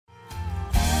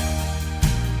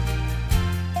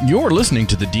You're listening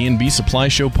to the D&B Supply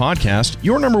Show podcast,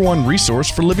 your number one resource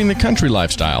for living the country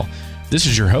lifestyle. This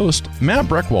is your host, Matt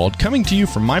Breckwald, coming to you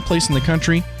from my place in the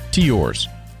country to yours.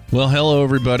 Well, hello,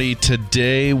 everybody.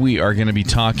 Today, we are going to be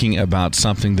talking about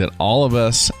something that all of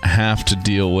us have to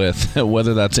deal with,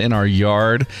 whether that's in our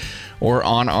yard or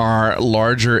on our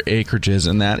larger acreages,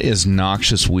 and that is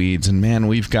noxious weeds. And man,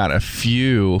 we've got a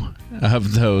few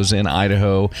of those in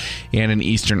Idaho and in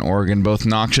eastern Oregon, both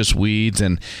noxious weeds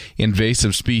and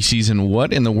invasive species. And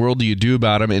what in the world do you do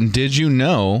about them? And did you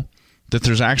know that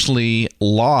there's actually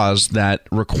laws that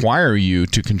require you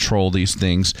to control these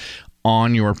things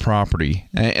on your property?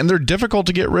 And they're difficult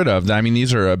to get rid of. I mean,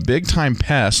 these are a big-time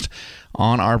pest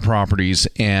on our properties,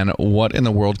 and what in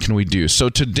the world can we do? So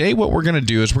today what we're going to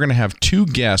do is we're going to have two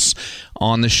guests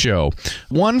on the show.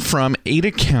 One from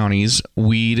Ada County's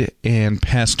Weed and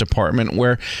Pest Department,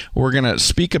 where we're going to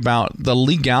speak about the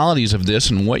legalities of this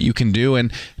and what you can do,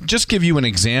 and just give you an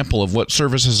example of what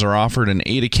services are offered in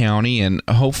Ada County, and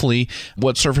hopefully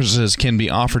what services can be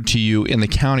offered to you in the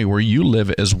county where you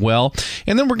live as well.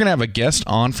 And then we're going to have a guest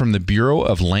on from the Bureau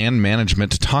of Land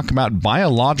Management to talk about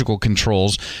biological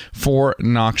controls for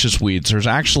noxious weeds. There's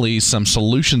actually some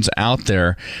solutions out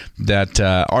there that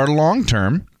are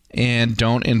long-term and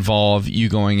don't involve you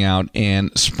going out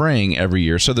and spraying every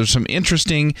year. So there's some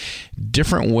interesting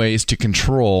different ways to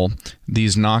control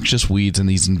these noxious weeds and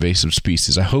these invasive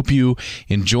species. I hope you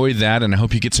enjoyed that, and I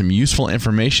hope you get some useful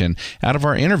information out of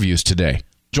our interviews today.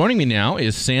 Joining me now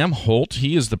is Sam Holt.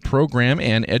 He is the Program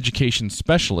and Education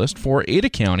Specialist for Ada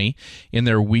County in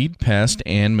their Weed, Pest,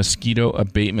 and Mosquito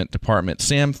Abatement Department.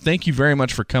 Sam, thank you very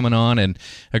much for coming on and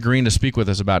agreeing to speak with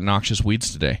us about noxious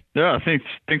weeds today. Yeah,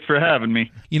 thanks for having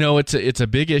me. You know, it's a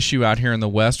big issue out here in the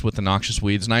West with the noxious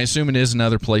weeds, and I assume it is in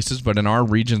other places, but in our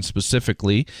region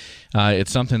specifically, it's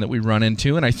something that we run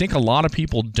into, and I think a lot of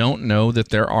people don't know that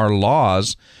there are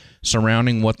laws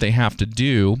surrounding what they have to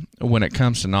do when it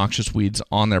comes to noxious weeds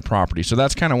on their property. So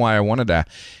that's kind of why I wanted to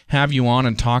have you on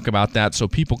and talk about that so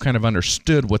people kind of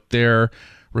understood what their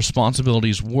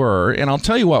responsibilities were. And I'll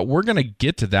tell you what, we're going to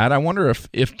get to that. I wonder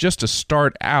if just to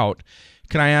start out,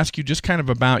 can I ask you just kind of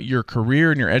about your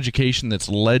career and your education that's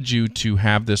led you to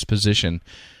have this position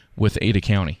with Ada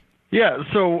County? Yeah,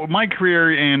 so my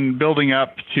career in building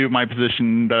up to my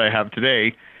position that I have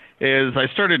today is I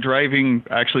started driving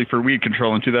actually for weed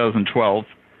control in 2012.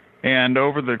 And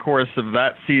over the course of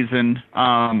that season,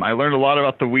 I learned a lot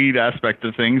about the weed aspect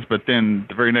of things. But then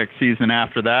the very next season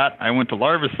after that, I went to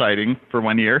larviciding for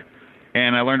 1 year.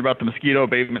 And I learned about the mosquito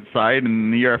abatement side.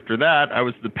 And the year after that, I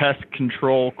was the pest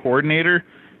control coordinator.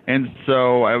 And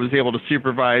so I was able to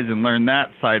supervise and learn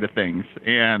that side of things.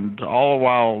 And all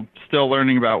while still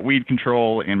learning about weed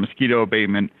control and mosquito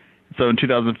abatement. So in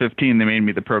 2015, they made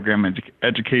me the Program and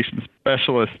Education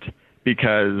Specialist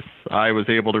because I was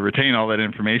able to retain all that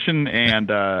information, and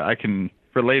I can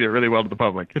relate it really well to the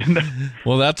public.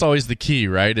 Well, that's always the key,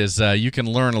 right, is you can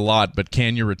learn a lot, but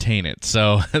can you retain it?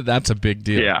 So that's a big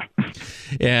deal. Yeah.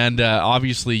 And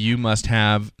obviously, you must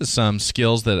have some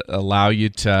skills that allow you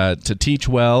to teach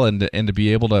well and to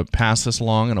be able to pass this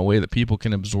along in a way that people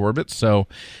can absorb it. So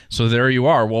there you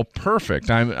are. Well, perfect.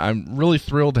 I'm really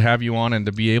thrilled to have you on and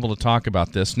to be able to talk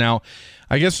about this. Now,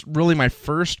 I guess really my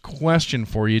first question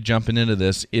for you jumping into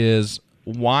this is,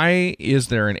 why is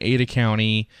there an Ada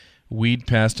County Weed,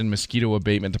 Pest, and Mosquito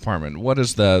Abatement Department? What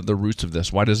is the roots of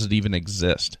this? Why does it even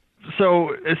exist?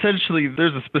 So essentially,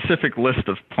 there's a specific list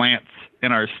of plants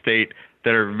in our state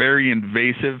that are very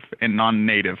invasive and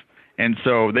non-native. And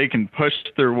so they can push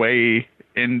their way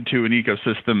into an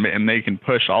ecosystem, and they can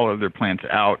push all of their plants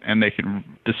out, and they can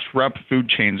disrupt food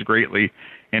chains greatly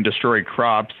and destroy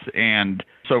crops. And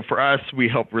so for us, we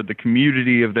help with the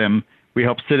community of them. We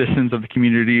help citizens of the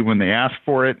community when they ask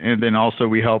for it, and then also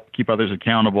we help keep others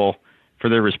accountable for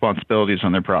their responsibilities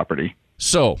on their property.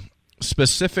 So,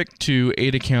 specific to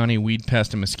Ada County Weed,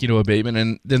 Pest, and Mosquito Abatement,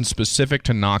 and then specific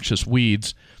to noxious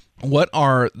weeds, what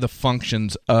are the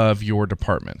functions of your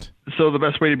department? So the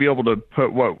best way to be able to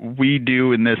put what we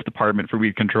do in this department for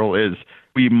weed control is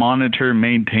we monitor,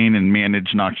 maintain, and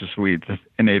manage noxious weeds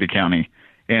in Ada County.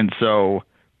 And so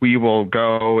we will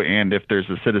go, and if there's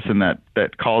a citizen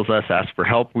that calls us, asks for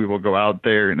help, we will go out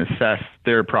there and assess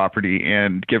their property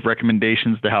and give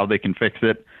recommendations to how they can fix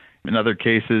it. In other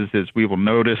cases is we will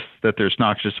notice that there's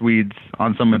noxious weeds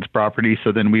on someone's property,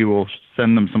 so then we will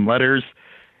send them some letters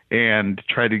and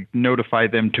try to notify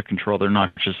them to control their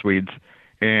noxious weeds.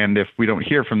 And if we don't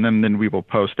hear from them, then we will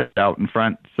post it out in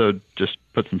front. So just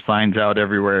put some signs out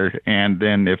everywhere. And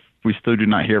then if we still do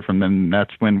not hear from them,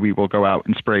 that's when we will go out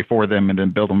and spray for them and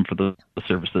then bill them for the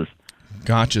services.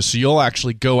 Gotcha. So you'll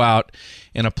actually go out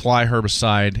and apply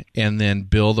herbicide and then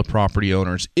bill the property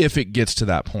owners if it gets to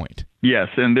that point. Yes,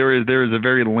 and there is a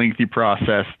very lengthy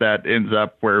process that ends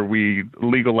up where we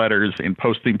legal letters and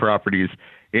posting properties,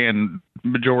 and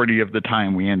majority of the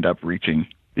time we end up reaching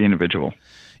the individual.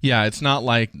 Yeah, it's not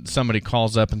like somebody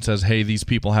calls up and says, hey, these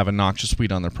people have a noxious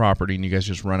weed on their property, and you guys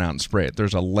just run out and spray it.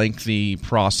 There's a lengthy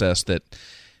process that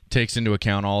takes into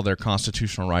account all their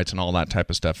constitutional rights and all that type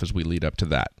of stuff as we lead up to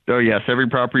that. Oh yes, every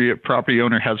property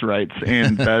owner has rights,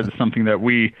 and that is something that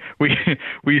we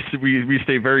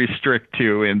stay very strict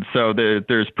to. And so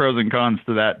there's pros and cons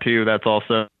to that too. That's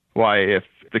also why if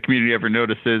the community ever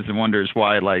notices and wonders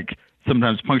why, like,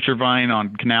 sometimes puncture vine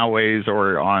on canalways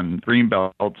or on green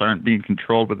belts aren't being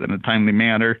controlled within a timely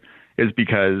manner, is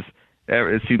because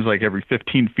it seems like every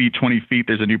 15 feet, 20 feet,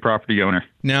 there's a new property owner.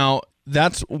 Now,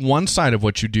 that's one side of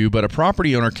what you do, but a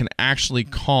property owner can actually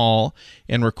call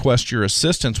and request your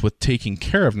assistance with taking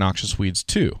care of noxious weeds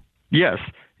too. Yes.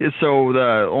 So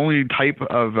the only type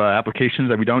of applications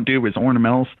that we don't do is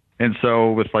ornamentals. And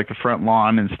so with like the front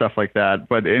lawn and stuff like that,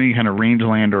 but any kind of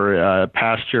rangeland or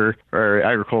pasture or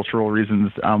agricultural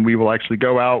reasons, we will actually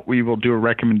go out, we will do a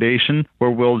recommendation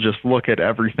where we'll just look at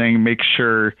everything, make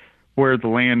sure where the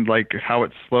land, like how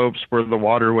it slopes, where the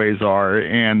waterways are,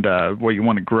 and what you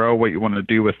want to grow, what you want to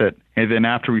do with it. And then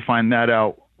after we find that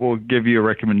out, we'll give you a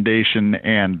recommendation,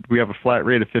 and we have a flat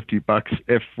rate of $50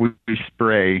 if we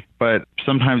spray. But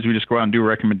sometimes we just go out and do a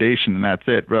recommendation, and that's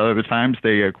it. But other times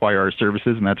they acquire our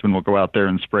services, and that's when we'll go out there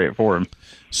and spray it for them.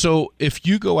 So if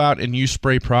you go out and you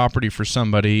spray property for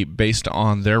somebody based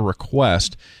on their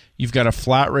request, you've got a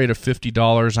flat rate of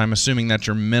 $50. I'm assuming that's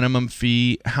your minimum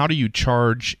fee. How do you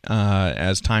charge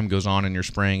as time goes on and you're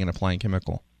spraying and applying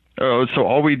chemical? Oh, so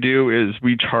all we do is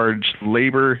we charge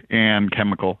labor and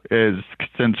chemical,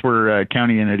 since we're a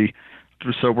county entity,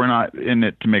 so we're not in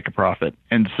it to make a profit.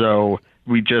 And so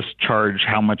we just charge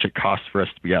how much it costs for us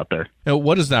to be out there. Now,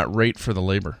 what is that rate for the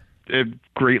labor? It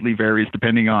greatly varies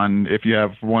depending on if you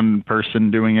have one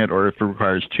person doing it or if it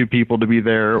requires two people to be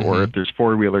there or if there's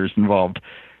four-wheelers involved.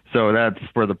 So that's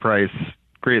where the price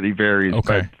greatly varies,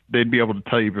 okay. But they'd be able to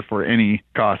tell you before any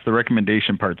cost. The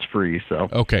recommendation part's free. So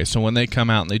okay, so when they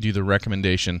come out and they do the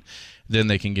recommendation, then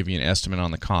they can give you an estimate on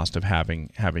the cost of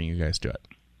having you guys do it.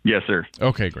 Yes, sir.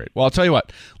 Okay, great. Well, I'll tell you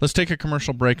what. Let's take a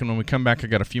commercial break, and when we come back, I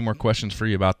got a few more questions for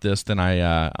you about this. Then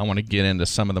I want to get into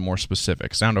some of the more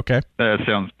specifics. Sound okay? That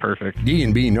sounds perfect.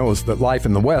 D&B knows that life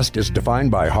in the West is defined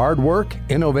by hard work,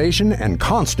 innovation, and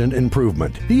constant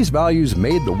improvement. These values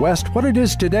made the West what it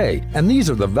is today, and these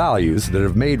are the values that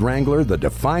have made Wrangler the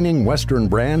defining Western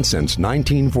brand since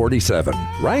 1947.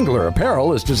 Wrangler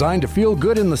apparel is designed to feel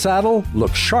good in the saddle,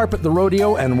 look sharp at the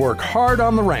rodeo, and work hard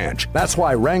on the ranch. That's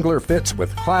why Wrangler fits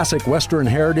with classic Western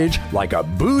heritage like a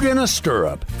boot in a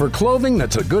stirrup. For clothing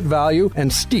that's a good value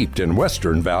and steeped in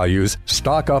Western values,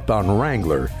 stock up on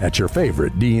Wrangler at your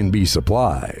favorite D&B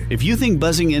supply. If you think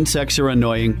buzzing insects are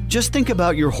annoying, just think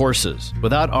about your horses.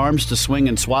 Without arms to swing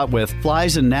and swat with,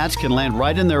 flies and gnats can land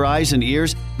right in their eyes and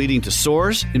ears, leading to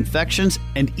sores, infections,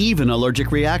 and even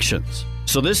allergic reactions.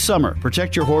 So this summer,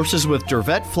 protect your horses with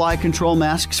Dervet Fly Control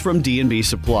Masks from D&B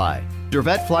Supply.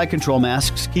 Dervet Fly Control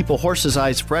Masks keep a horse's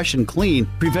eyes fresh and clean,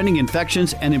 preventing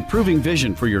infections and improving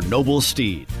vision for your noble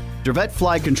steed. Dervet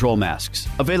Fly Control Masks,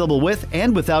 available with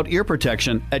and without ear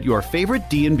protection at your favorite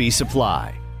D&B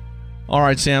Supply. All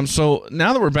right, Sam. So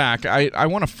now that we're back, I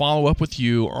want to follow up with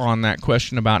you on that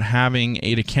question about having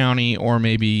Ada County or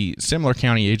maybe similar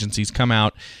county agencies come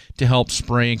out to help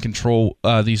spray and control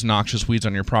these noxious weeds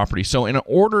on your property. So in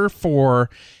order for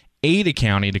Ada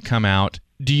County to come out,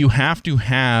 do you have to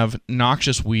have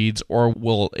noxious weeds, or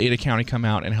will Ada County come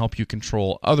out and help you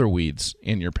control other weeds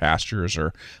in your pastures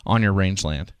or on your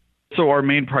rangeland? So our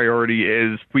main priority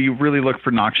is we really look for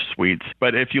noxious weeds.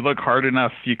 But if you look hard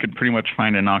enough, you can pretty much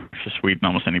find a noxious weed in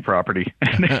almost any property.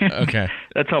 Okay.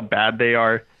 That's how bad they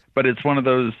are. But it's one of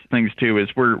those things, too, is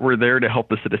we're there to help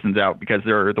the citizens out because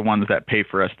they're the ones that pay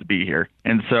for us to be here.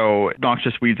 And so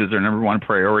noxious weeds is their number one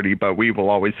priority, but we will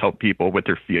always help people with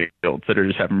their fields that are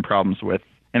just having problems with,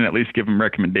 and at least give them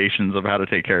recommendations of how to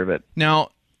take care of it.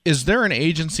 Now, is there an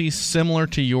agency similar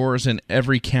to yours in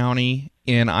every county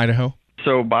in Idaho?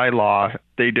 So by law,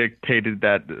 they dictated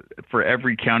that for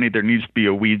every county, there needs to be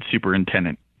a weed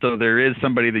superintendent. So there is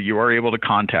somebody that you are able to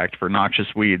contact for noxious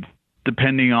weeds.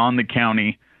 Depending on the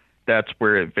county, that's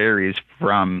where it varies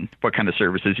from what kind of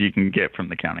services you can get from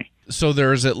the county. So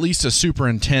there's at least a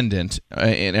superintendent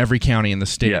in every county in the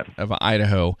state of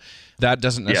Idaho. That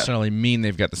doesn't necessarily mean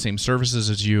they've got the same services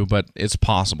as you, but it's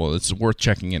possible. It's worth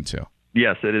checking into.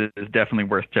 Yes, it is definitely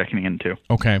worth checking into.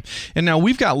 Okay. And now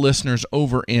we've got listeners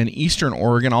over in Eastern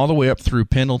Oregon all the way up through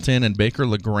Pendleton and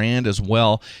Baker-LeGrand as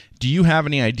well. Do you have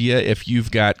any idea if you've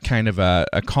got kind of a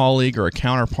colleague or a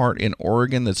counterpart in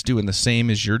Oregon that's doing the same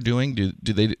as you're doing? Do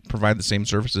they provide the same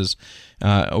services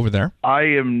over there? I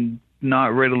am not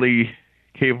readily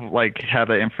capable, have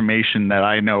the information that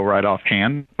I know right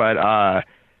offhand, but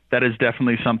that is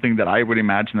definitely something that I would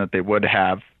imagine that they would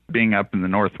have, being up in the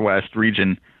Northwest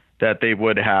region, that they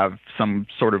would have some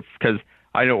sort of, because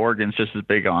I know Oregon's just as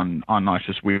big on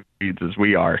noxious weeds as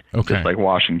we are, just like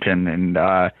Washington.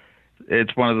 And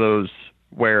it's one of those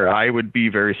where I would be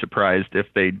very surprised if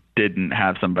they didn't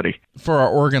have somebody. For our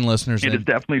Oregon listeners, it is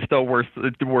definitely still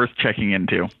worth checking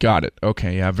into. Got it.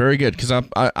 Okay, yeah, very good. Because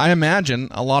I imagine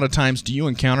a lot of times, do you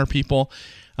encounter people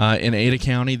in Ada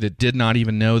County that did not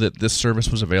even know that this service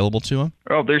was available to them?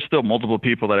 Oh, there's still multiple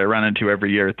people that I run into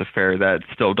every year at the fair that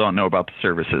still don't know about the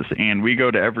services. And we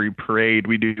go to every parade,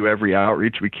 we do every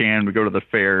outreach we can, we go to the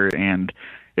fair, and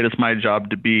it is my job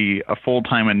to be a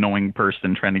full-time annoying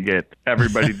person trying to get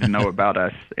everybody to know about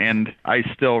us. And I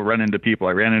still run into people.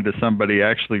 I ran into somebody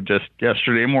actually just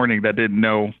yesterday morning that didn't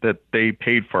know that they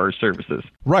paid for our services.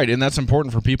 Right, and that's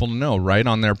important for people to know, right?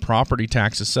 On their property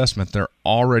tax assessment, they're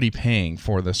already paying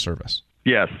for this service.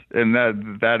 Yes, and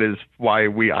that is why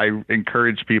I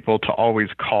encourage people to always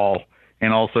call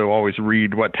and also always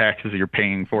read what taxes you're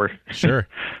paying for. Sure.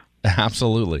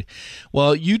 Absolutely.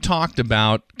 Well, you talked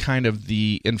about kind of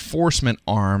the enforcement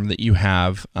arm that you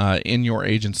have in your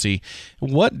agency.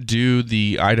 What do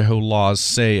the Idaho laws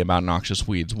say about noxious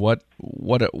weeds? What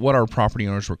are property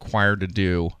owners required to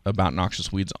do about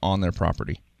noxious weeds on their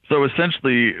property? So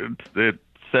essentially, it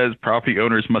says property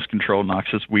owners must control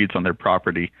noxious weeds on their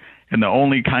property. And the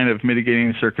only kind of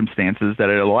mitigating circumstances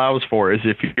that it allows for is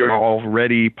if you're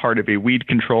already part of a weed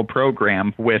control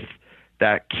program with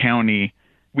that county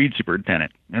weed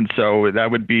superintendent. And so that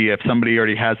would be if somebody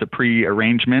already has a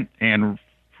pre-arrangement and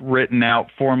written out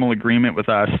formal agreement with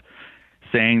us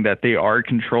saying that they are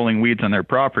controlling weeds on their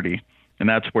property. And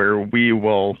that's where we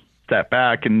will step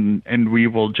back and we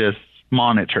will just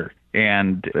monitor.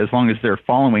 And as long as they're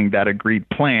following that agreed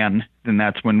plan, then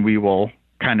that's when we will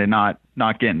kind of not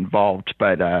get involved.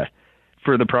 But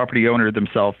for the property owner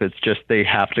themselves, it's just they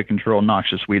have to control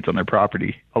noxious weeds on their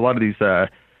property. A lot of these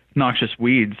noxious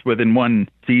weeds, within one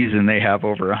season, they have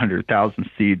over 100,000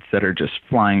 seeds that are just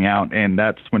flying out, and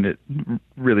that's when it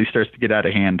really starts to get out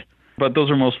of hand. But those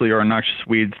are mostly our noxious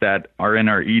weeds that are in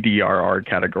our EDRR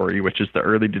category, which is the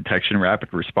Early Detection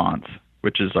Rapid Response,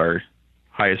 which is our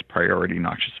highest priority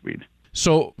noxious weed.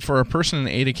 So for a person in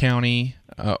Ada County,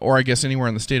 or I guess anywhere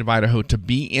in the state of Idaho, to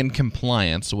be in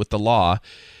compliance with the law,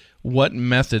 what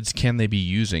methods can they be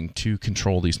using to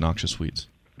control these noxious weeds?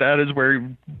 That is where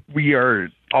we are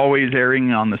always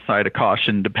erring on the side of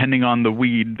caution, depending on the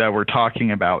weed that we're talking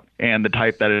about and the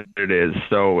type that it is.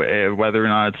 So whether or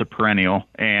not it's a perennial,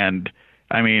 and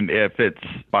I mean, if it's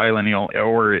biennial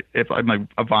or if I'm like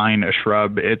a vine, a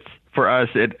shrub, it's for us,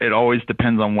 it always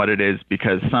depends on what it is,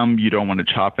 because some you don't want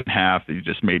to chop in half. You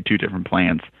just made two different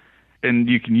plants. And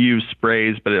you can use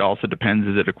sprays, but it also depends.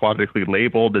 Is it aquatically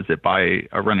labeled? Is it by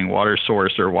a running water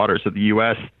source or waters of the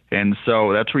U.S.? And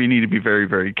so that's where you need to be very,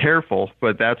 very careful.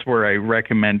 But that's where I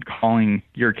recommend calling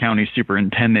your county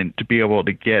superintendent to be able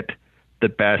to get the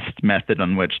best method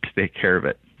on which to take care of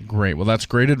it. Great. Well, that's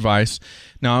great advice.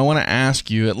 Now, I want to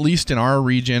ask you, at least in our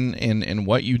region and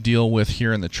what you deal with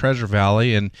here in the Treasure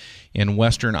Valley and in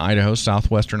western Idaho,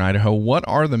 southwestern Idaho, what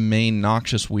are the main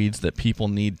noxious weeds that people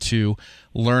need to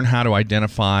learn how to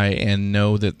identify and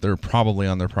know that they're probably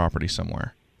on their property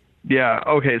somewhere? Yeah,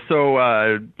 okay.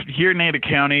 So here in Ada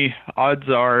County, odds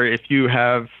are if you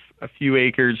have a few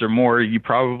acres or more, you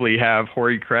probably have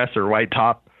hoary cress or white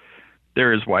top.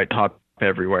 There is white top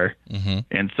everywhere. Mm-hmm.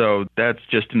 And so that's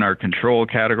just in our control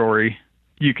category.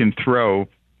 You can throw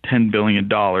 $10 billion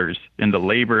into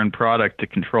labor and product to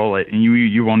control it, and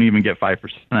you won't even get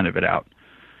 5% of it out.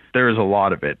 There is a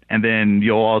lot of it. And then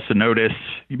you'll also notice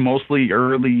mostly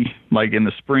early, like in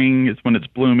the spring, is when it's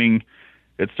blooming.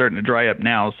 It's starting to dry up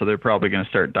now, so they're probably going to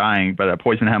start dying. But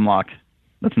poison hemlock,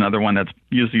 that's another one that's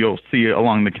usually you'll see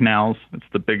along the canals. It's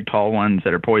the big, tall ones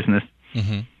that are poisonous.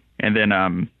 Mm-hmm. And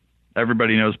then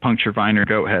everybody knows puncture vine or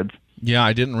goat heads. Yeah,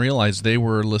 I didn't realize they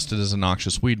were listed as a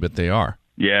noxious weed, but they are.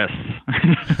 Yes.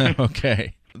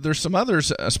 Okay. There's some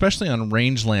others, especially on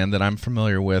rangeland, that I'm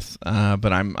familiar with,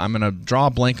 but I'm going to draw a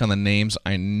blank on the names.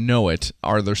 I know it.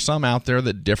 Are there some out there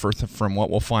that differ from what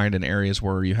we'll find in areas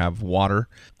where you have water?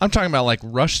 I'm talking about like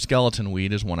rush skeleton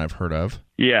weed is one I've heard of.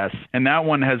 Yes, and that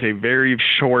one has a very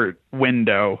short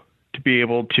window to be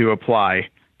able to apply.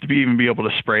 to even be able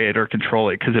to spray it or control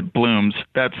it because it blooms.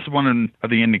 That's one of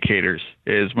the indicators,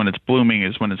 is when it's blooming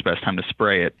is when it's best time to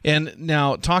spray it. And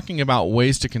now, talking about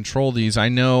ways to control these, I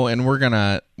know, and we're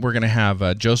gonna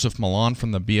have Joseph Milan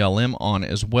from the BLM on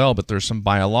as well, but there's some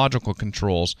biological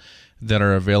controls that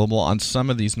are available on some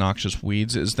of these noxious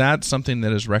weeds. Is that something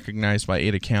that is recognized by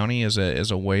Ada County as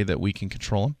a way that we can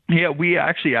control them? Yeah, we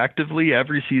actually actively,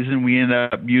 every season, we end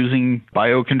up using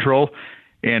biocontrol,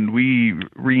 and we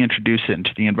reintroduce it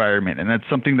into the environment. And that's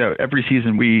something that every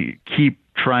season we keep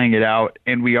trying it out,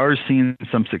 and we are seeing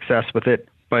some success with it.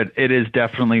 But it is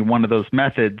definitely one of those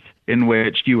methods in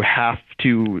which you have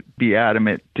to be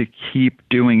adamant to keep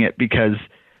doing it, because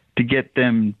to get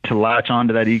them to latch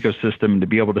onto that ecosystem, to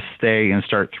be able to stay and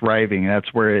start thriving,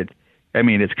 that's where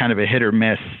it's kind of a hit or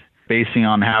miss basing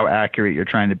on how accurate you're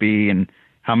trying to be and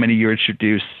how many you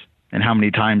introduce and how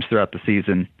many times throughout the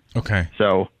season. Okay.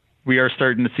 So we are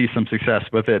starting to see some success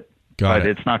with it, but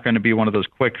it's not going to be one of those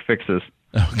quick fixes.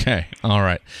 Okay. All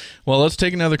right. Well, let's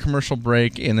take another commercial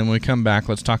break, and then when we come back,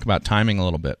 let's talk about timing a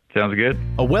little bit. Sounds good.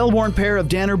 A well-worn pair of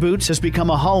Danner boots has become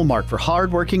a hallmark for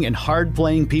hard-working and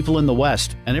hard-playing people in the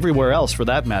West, and everywhere else for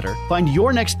that matter. Find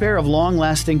your next pair of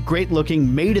long-lasting,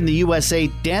 great-looking, made-in-the-USA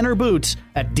Danner boots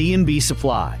at D&B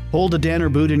Supply. Hold a Danner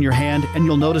boot in your hand, and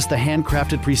you'll notice the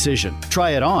handcrafted precision.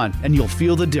 Try it on, and you'll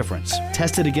feel the difference.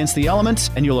 Test it against the elements,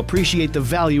 and you'll appreciate the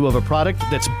value of a product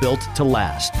that's built to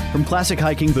last. From classic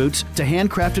hiking boots to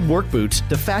handcrafted work boots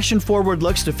to fashion-forward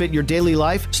looks to fit your daily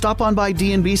life, stop on by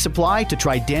D&B Supply to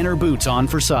try Danner boots on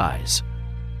for size.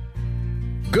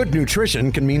 Good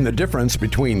nutrition can mean the difference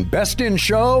between best in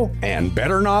show and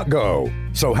better not go.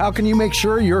 So how can you make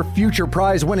sure your future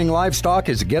prize-winning livestock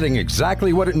is getting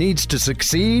exactly what it needs to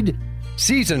succeed?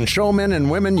 Seasoned showmen and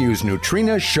women use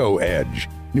Nutrina Show Edge.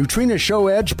 Nutrina Show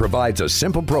Edge provides a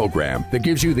simple program that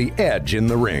gives you the edge in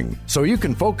the ring, so you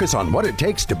can focus on what it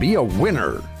takes to be a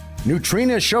winner.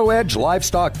 Nutrina Show Edge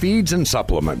livestock feeds and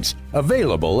supplements,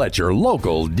 available at your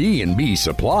local D&B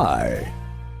Supply.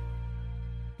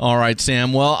 All right,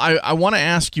 Sam. Well, I want to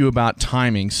ask you about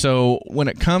timing. So when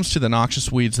it comes to the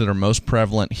noxious weeds that are most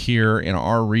prevalent here in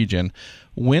our region,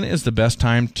 when is the best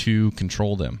time to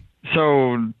control them?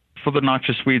 So for the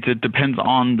noxious weeds, it depends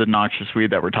on the noxious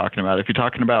weed that we're talking about. If you're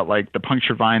talking about like the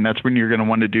puncture vine, that's when you're going to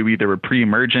want to do either a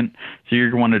pre-emergent, so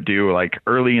you're going to want to do like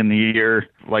early in the year,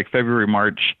 like February,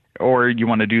 March, or you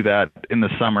want to do that in the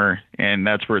summer, and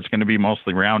that's where it's going to be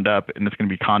mostly Roundup, and it's going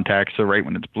to be contact, so right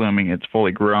when it's blooming, it's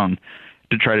fully grown,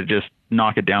 to try to just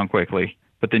knock it down quickly.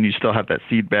 But then you still have that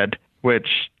seed bed,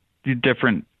 which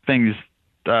different things,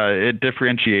 it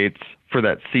differentiates for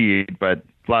that seed, but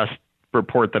last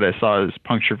report that I saw is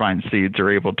puncture vine seeds are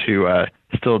able to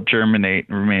still germinate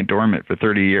and remain dormant for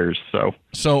 30 years.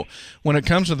 So when it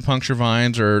comes to the puncture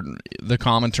vines, or the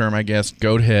common term, I guess,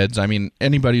 goat heads, I mean,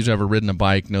 anybody who's ever ridden a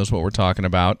bike knows what we're talking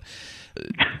about.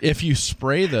 If you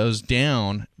spray those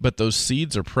down, but those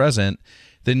seeds are present,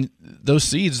 then those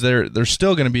seeds, they're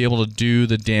still going to be able to do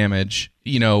the damage,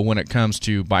 when it comes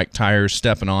to bike tires,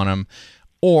 stepping on them,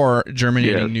 or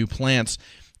germinating new plants.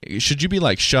 Should you be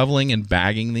like shoveling and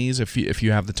bagging these if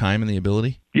you have the time and the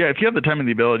ability? Yeah, if you have the time and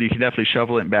the ability, you can definitely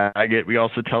shovel it and bag it. We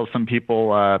also tell some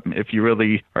people if you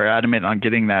really are adamant on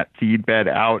getting that seed bed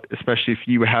out, especially if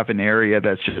you have an area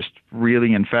that's just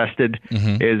really infested,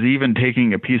 is even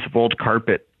taking a piece of old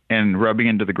carpet and rubbing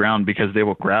into the ground, because they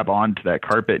will grab onto that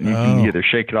carpet, and you can either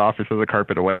shake it off or throw the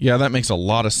carpet away. Yeah, that makes a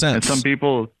lot of sense. And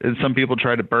some people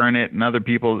try to burn it, and other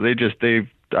people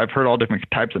I've heard all different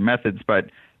types of methods,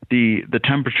 but the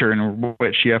temperature in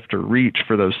which you have to reach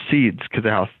for those seeds, because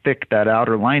of how thick that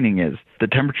outer lining is, the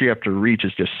temperature you have to reach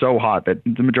is just so hot that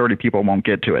the majority of people won't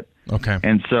get to it. Okay.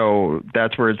 And so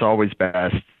that's where it's always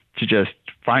best to just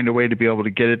find a way to be able to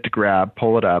get it to grab,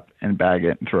 pull it up, and bag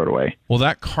it and throw it away. Well,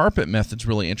 that carpet method's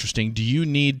really interesting. Do you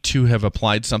need to have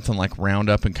applied something like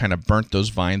Roundup and kind of burnt those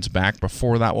vines back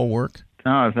before that will work?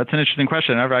 Oh, that's an interesting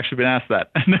question. I've never actually been asked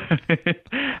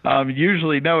that.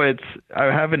 Usually, no. I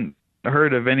haven't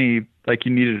heard of any, like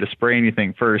you needed to spray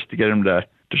anything first to get them to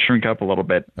shrink up a little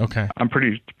bit. Okay. I'm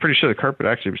pretty sure the carpet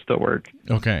actually would still work.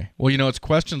 Okay. Well, it's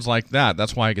questions like that.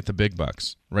 That's why I get the big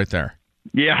bucks right there.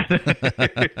 Yeah.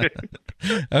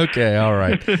 Okay, all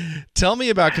right. Tell me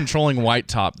about controlling white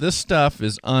top. This stuff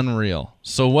is unreal.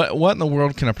 So what in the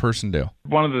world can a person do?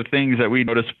 One of the things that we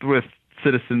noticed with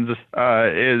citizens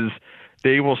is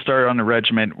they will start on a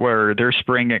regimen where they're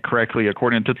spraying it correctly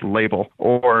according to the label,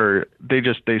 or they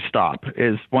stop.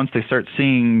 Is once they start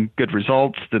seeing good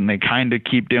results, then they kind of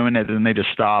keep doing it, and they just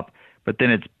stop. But then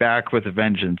it's back with a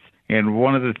vengeance. And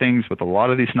one of the things with a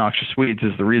lot of these noxious weeds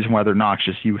is the reason why they're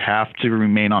noxious. You have to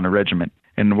remain on a regimen.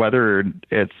 And whether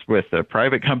it's with a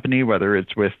private company, whether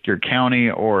it's with your county,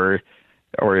 or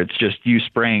it's just you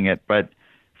spraying it, but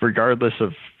regardless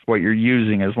of what you're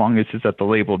using, as long as it's at the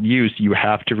labeled use, you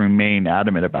have to remain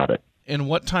adamant about it. And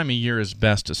what time of year is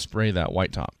best to spray that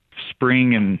white top?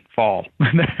 Spring and fall.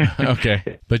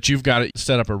 Okay. But you've got to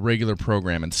set up a regular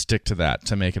program and stick to that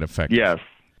to make it effective. Yes.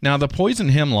 Now, the poison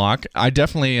hemlock, I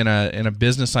definitely, in a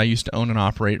business I used to own and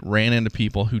operate, ran into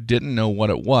people who didn't know what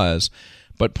it was.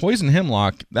 But poison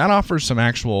hemlock, that offers some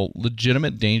actual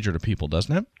legitimate danger to people,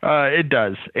 doesn't it? It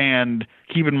does. And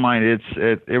keep in mind,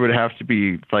 it would have to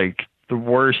be like the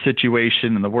worst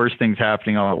situation and the worst things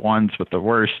happening all at once with the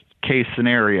worst case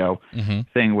scenario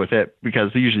thing with it, because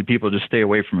usually people just stay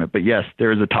away from it. But yes,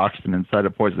 there is a toxin inside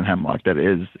of poison hemlock that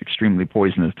is extremely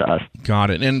poisonous to us. Got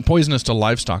it. And poisonous to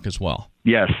livestock as well.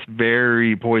 Yes,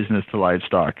 very poisonous to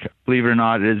livestock. Believe it or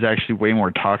not, it is actually way more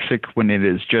toxic when it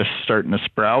is just starting to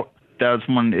sprout. That was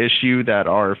one issue that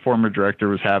our former director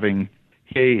was having.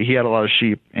 He had a lot of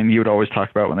sheep, and he would always talk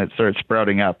about when it started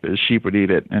sprouting up, his sheep would eat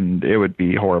it, and it would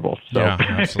be horrible. So. Yeah,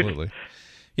 absolutely.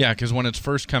 Yeah, because when it's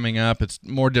first coming up, it's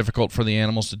more difficult for the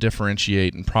animals to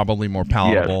differentiate and probably more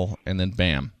palatable, yes. And then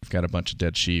bam, you've got a bunch of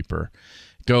dead sheep or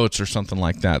goats or something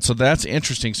like that. So that's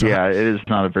interesting. So yeah, it is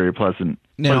not a very pleasant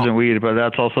weed, but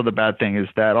that's also the bad thing, is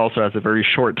that also has a very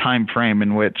short time frame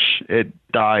in which it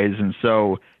dies, and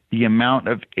so the amount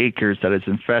of acres that is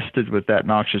infested with that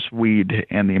noxious weed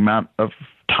and the amount of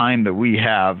time that we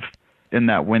have in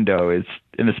that window is,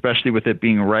 and especially with it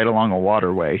being right along a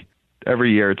waterway,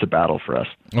 every year it's a battle for us.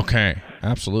 Okay,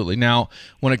 absolutely. Now,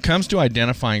 when it comes to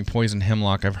identifying poison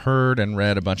hemlock, I've heard and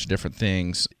read a bunch of different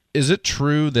things. Is it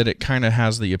true that it kind of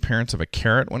has the appearance of a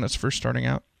carrot when it's first starting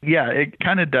out? Yeah, it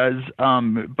kind of does,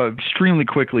 but extremely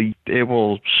quickly it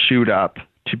will shoot up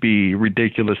to be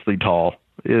ridiculously tall.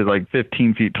 It's like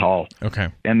 15 feet tall. Okay.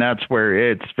 And that's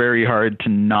where it's very hard to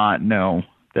not know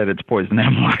that it's poison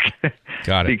hemlock.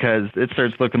 Got it. Because it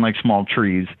starts looking like small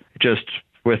trees, just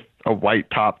with a white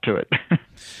top to it.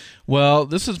 Well,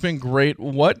 this has been great.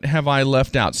 What have I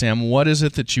left out, Sam? What is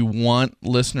it that you want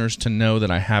listeners to know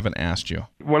that I haven't asked you?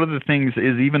 One of the things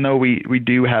is, even though we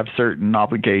do have certain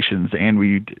obligations and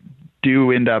we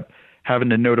do end up having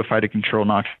to notify to control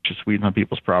noxious weeds on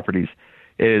people's properties,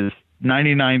 is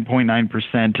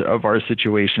 99.9% of our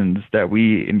situations that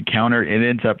we encounter, it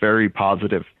ends up very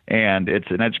positive. And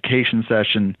it's an education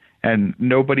session, and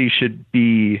nobody should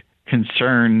be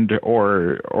concerned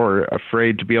or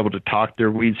afraid to be able to talk to their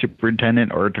weed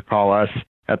superintendent or to call us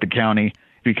at the county,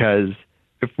 because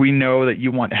if we know that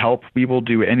you want help, we will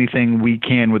do anything we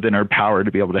can within our power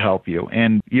to be able to help you.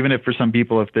 And even if for some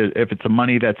people, if it's a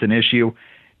money that's an issue,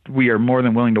 we are more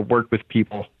than willing to work with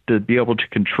people to be able to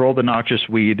control the noxious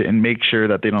weed and make sure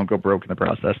that they don't go broke in the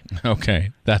process.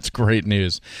 Okay, that's great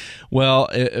news. Well,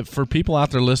 for people out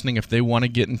there listening, if they want to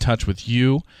get in touch with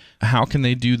you, how can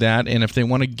they do that? And if they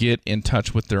want to get in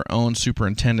touch with their own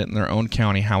superintendent in their own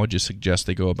county, how would you suggest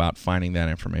they go about finding that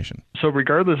information? So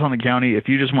regardless on the county, if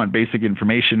you just want basic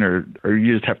information or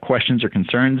you just have questions or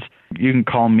concerns, you can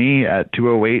call me at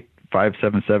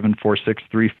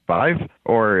 208-577-4635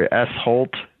 or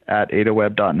Holt at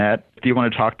adaweb.net. If you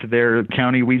want to talk to their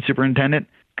county weed superintendent,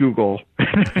 Google.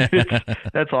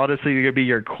 That's honestly going to be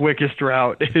your quickest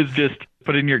route, is just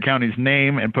put in your county's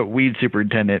name and put weed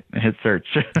superintendent and hit search.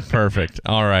 Perfect.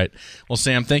 All right. Well,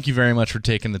 Sam, thank you very much for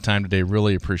taking the time today.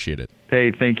 Really appreciate it.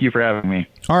 Hey, thank you for having me.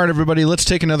 All right, everybody, let's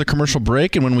take another commercial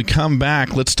break, and when we come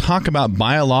back, let's talk about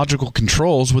biological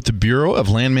controls with the Bureau of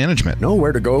Land Management. Know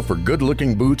where to go for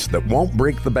good-looking boots that won't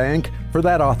break the bank? For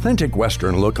that authentic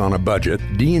Western look on a budget,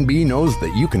 D&B knows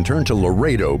that you can turn to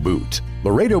Laredo boots.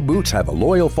 Laredo boots have a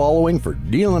loyal following for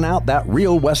dealing out that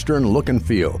real Western look and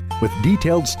feel, with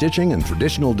detailed stitching and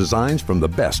traditional designs from the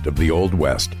best of the Old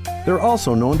West. They're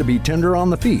also known to be tender on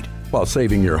the feet, while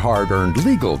saving your hard-earned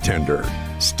legal tender.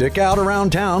 Stick out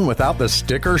around town without the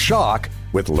sticker shock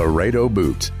with Laredo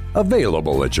boots.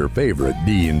 Available at your favorite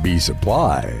D&B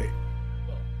supply.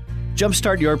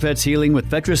 Jumpstart your pet's healing with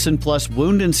Vetricin Plus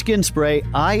Wound and Skin Spray,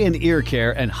 Eye and Ear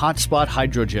Care, and Hot Spot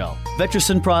Hydrogel.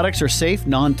 Vetricin products are safe,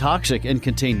 non-toxic, and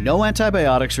contain no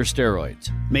antibiotics or steroids.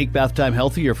 Make bath time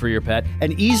healthier for your pet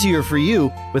and easier for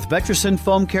you with Vetricin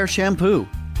Foam Care Shampoo.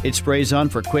 It sprays on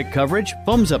for quick coverage,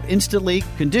 foams up instantly,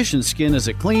 conditions skin as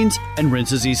it cleans, and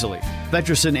rinses easily.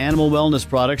 Vetricin Animal Wellness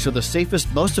products are the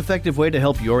safest, most effective way to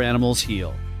help your animals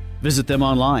heal. Visit them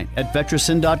online at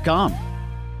vetricin.com.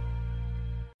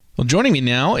 Well, joining me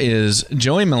now is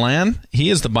Joey Milan.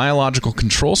 He is the Biological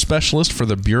Control Specialist for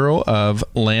the Bureau of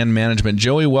Land Management.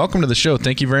 Joey, welcome to the show.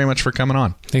 Thank you very much for coming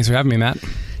on. Thanks for having me, Matt.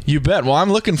 You bet. Well,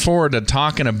 I'm looking forward to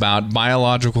talking about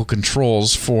biological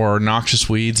controls for noxious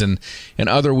weeds and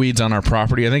other weeds on our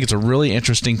property. I think it's a really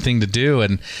interesting thing to do.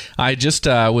 And I just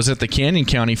was at the Canyon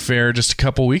County Fair just a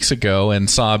couple weeks ago and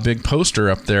saw a big poster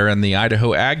up there in the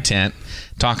Idaho Ag Tent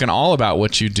talking all about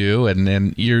what you do.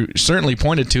 And you're certainly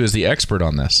pointed to as the expert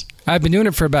on this. I've been doing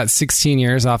it for about 16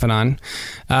 years off and on.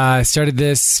 I started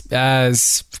this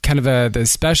as kind of the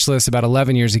specialist about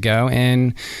 11 years ago.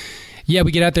 And yeah,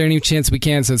 we get out there any chance we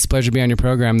can, so it's a pleasure to be on your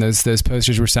program. Those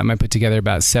posters were something I put together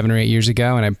about 7 or 8 years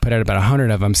ago, and I put out about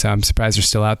 100 of them, so I'm surprised they're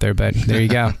still out there, but there you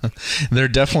go. They're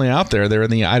definitely out there. They're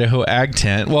in the Idaho Ag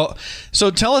Tent. Well, so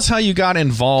tell us how you got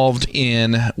involved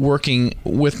in working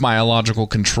with biological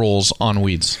controls on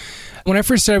weeds. When I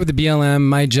first started with the BLM,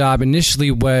 my job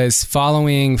initially was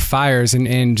following fires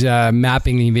and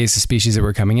mapping the invasive species that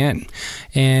were coming in.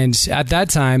 And at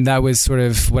that time, that was sort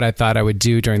of what I thought I would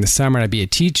do during the summer. I'd be a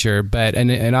teacher, but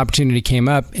an opportunity came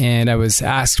up and I was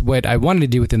asked what I wanted to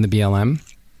do within the BLM.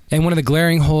 And one of the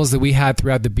glaring holes that we had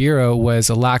throughout the Bureau was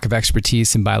a lack of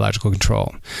expertise in biological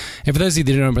control. And for those of you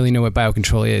that don't really know what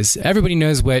biocontrol is, everybody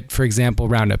knows what, for example,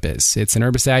 Roundup is. It's an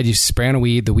herbicide. You spray on a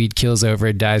weed, the weed kills over,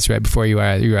 it dies right before your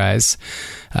eyes.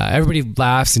 Everybody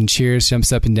laughs and cheers,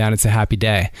 jumps up and down. It's a happy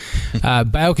day.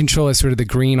 Biocontrol is sort of the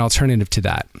green alternative to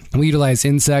that. We utilize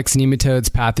insects, nematodes,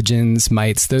 pathogens,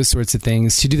 mites, those sorts of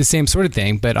things to do the same sort of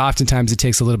thing, but oftentimes it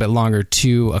takes a little bit longer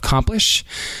to accomplish.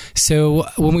 So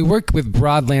when we work with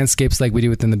broad landscapes like we do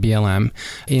within the BLM,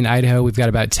 in Idaho, we've got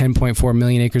about 10.4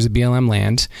 million acres of BLM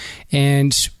land,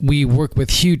 and we work with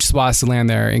huge swaths of land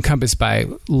that are encompassed by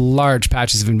large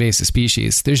patches of invasive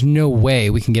species. There's no way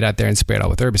we can get out there and spray it all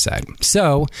with herbicide.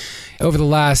 So over the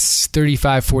last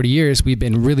 35, 40 years, we've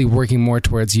been really working more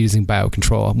towards using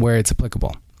biocontrol where it's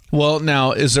applicable. Well,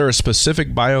 now, is there a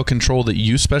specific biocontrol that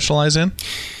you specialize in?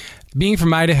 Being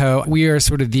from Idaho, we are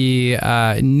sort of the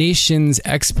nation's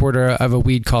exporter of a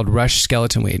weed called rush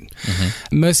skeleton weed.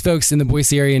 Mm-hmm. Most folks in the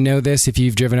Boise area know this. If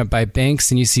you've driven up by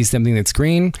Banks and you see something that's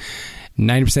green,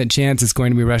 90% chance it's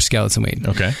going to be rush skeleton weed.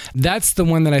 Okay. That's the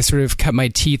one that I sort of cut my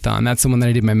teeth on. That's the one that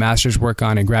I did my master's work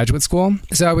on in graduate school.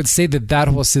 So I would say that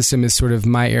whole system is sort of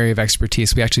my area of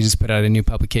expertise. We actually just put out a new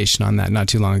publication on that not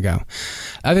too long ago.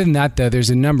 Other than that, though, there's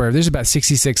about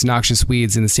 66 noxious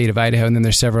weeds in the state of Idaho, and then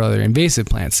there's several other invasive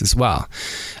plants as well.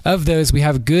 Of those, we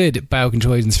have good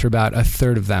biocontrol agents for about a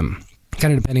third of them,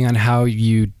 kind of depending on how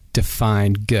you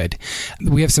define good.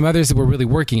 We have some others that we're really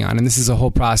working on, and this is a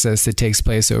whole process that takes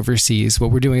place overseas.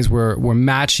 What we're doing is we're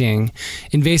matching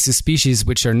invasive species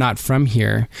which are not from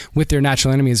here with their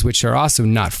natural enemies which are also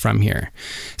not from here.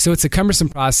 So it's a cumbersome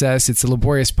process. It's a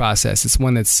laborious process. It's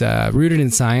one that's rooted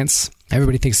in science.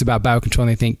 Everybody thinks about biocontrol and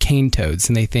they think cane toads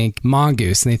and they think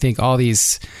mongoose and they think all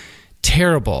these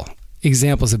terrible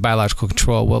examples of biological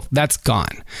control. Well, that's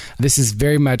gone. This is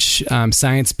very much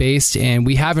science-based, and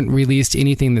we haven't released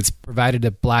anything that's provided a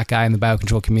black eye in the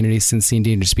biocontrol community since the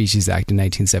Endangered Species Act in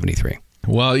 1973.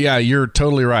 Well, yeah, you're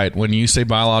totally right. When you say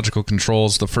biological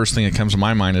controls, the first thing that comes to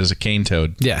my mind is a cane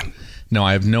toad. Yeah. No,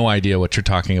 I have no idea what you're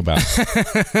talking about.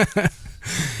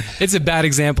 It's a bad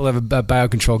example of a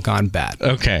biocontrol gone bad.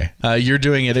 Okay. You're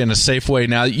doing it in a safe way.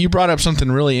 Now, you brought up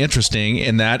something really interesting,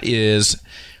 and that is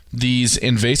these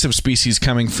invasive species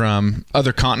coming from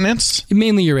other continents?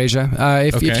 Mainly Eurasia.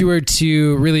 If you were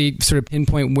to really sort of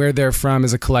pinpoint where they're from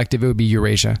as a collective, it would be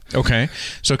Eurasia. Okay.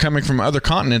 So coming from other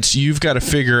continents, you've got to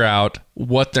figure out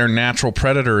what their natural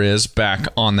predator is back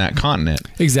on that continent.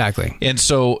 Exactly. And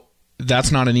so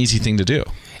that's not an easy thing to do.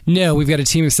 No, we've got a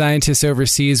team of scientists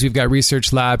overseas. We've got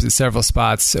research labs at several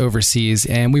spots overseas,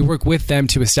 and we work with them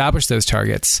to establish those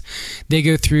targets. They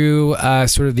go through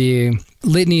sort of the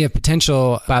litany of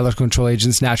potential biological control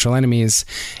agents, natural enemies,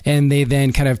 and they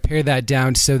then kind of pare that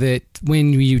down so that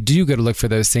when you do go to look for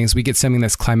those things, we get something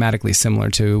that's climatically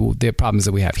similar to the problems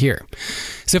that we have here.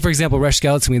 So, for example, rush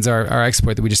skeleton weeds are our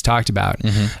export that we just talked about.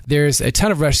 Mm-hmm. There's a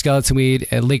ton of rush skeleton weed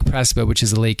at Lake Prespa, which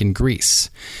is a lake in Greece.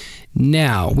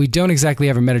 Now, we don't exactly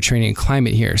have a Mediterranean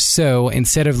climate here, so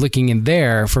instead of looking in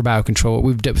there for biocontrol, what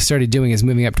we've started doing is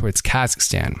moving up towards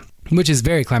Kazakhstan, which is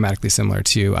very climatically similar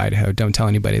to Idaho. Don't tell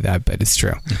anybody that, but it's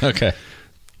true. Okay.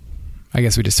 I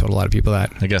guess we just told a lot of people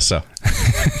that. I guess so.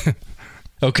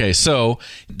 Okay, so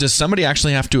does somebody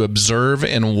actually have to observe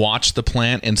and watch the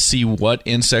plant and see what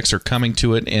insects are coming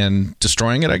to it and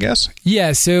destroying it, I guess?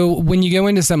 Yeah, so when you go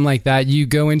into something like that, you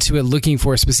go into it looking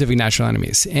for specific natural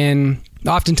enemies. And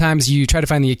Oftentimes, you try to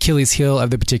find the Achilles heel of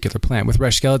the particular plant. With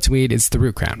rush skeleton weed, it's the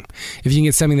root crown. If you can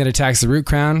get something that attacks the root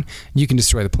crown, you can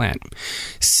destroy the plant.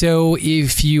 So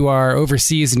if you are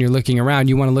overseas and you're looking around,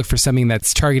 you want to look for something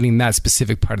that's targeting that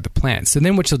specific part of the plant. So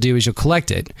then what you'll do is you'll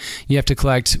collect it. You have to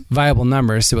collect viable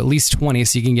numbers, so at least 20,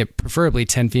 so you can get preferably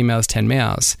 10 females, 10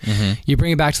 males. You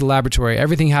bring it back to the laboratory.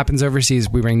 Everything happens overseas.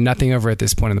 We bring nothing over at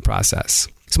this point in the process.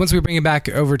 So once we bring it back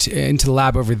over into the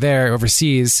lab over there,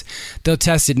 overseas, they'll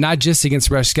test it not just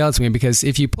against rush skeleton weed, because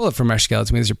if you pull it from rush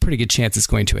skeleton weed, there's a pretty good chance it's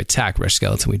going to attack rush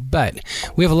skeleton weed. But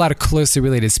we have a lot of closely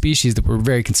related species that we're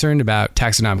very concerned about,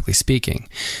 taxonomically speaking.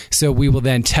 So we will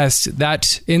then test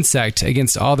that insect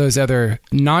against all those other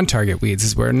non-target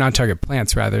weeds, non-target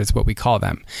plants, rather, is what we call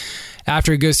them.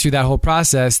 After it goes through that whole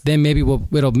process, then maybe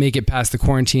it'll make it past the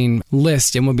quarantine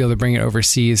list, and we'll be able to bring it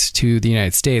overseas to the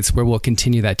United States, where we'll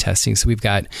continue that testing. So we've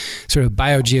got sort of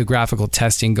biogeographical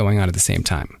testing going on at the same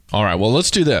time. All right, well,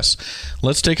 let's do this.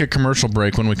 Let's take a commercial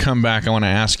break. When we come back, I want to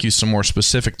ask you some more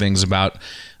specific things about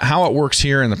how it works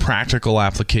here and the practical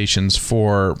applications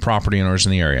for property owners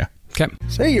in the area. Okay.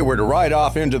 Say you were to ride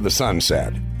off into the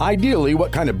sunset. Ideally,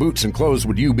 what kind of boots and clothes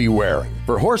would you be wearing?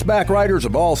 For horseback riders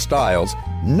of all styles,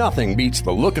 nothing beats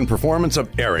the look and performance of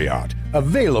Ariat,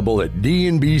 available at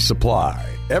D&B Supply.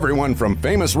 Everyone from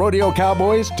famous rodeo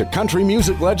cowboys to country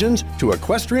music legends to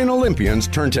equestrian Olympians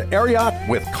turn to Ariat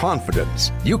with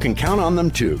confidence. You can count on them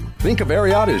too. Think of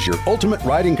Ariat as your ultimate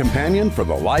riding companion for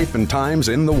the life and times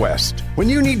in the West. When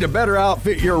you need to better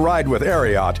outfit your ride with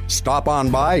Ariat, stop on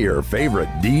by your favorite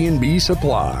D&B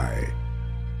Supply.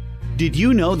 Did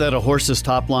you know that a horse's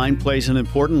top line plays an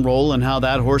important role in how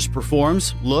that horse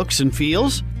performs, looks, and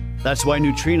feels? That's why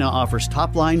Nutrena offers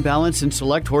top-line balance in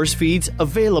select horse feeds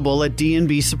available at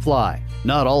D&B Supply.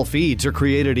 Not all feeds are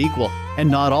created equal,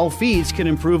 and not all feeds can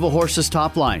improve a horse's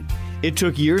top line. It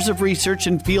took years of research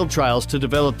and field trials to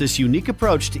develop this unique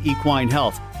approach to equine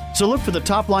health. So look for the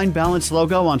top-line balance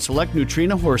logo on select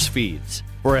Nutrena horse feeds.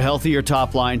 For a healthier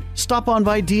top line, stop on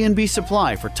by D&B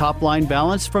Supply for top-line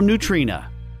balance from Nutrena.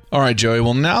 All right, Joey.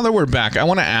 Well, now that we're back, I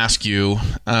want to ask you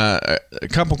a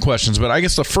couple questions, but I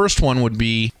guess the first one would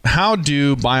be, how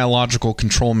do biological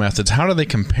control methods, how do they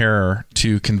compare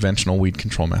to conventional weed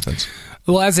control methods?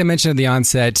 Well, as I mentioned at the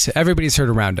onset, everybody's heard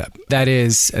of Roundup. That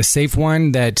is a safe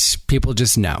one that people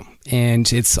just know.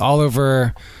 And it's all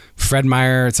over Fred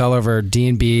Meyer, it's all over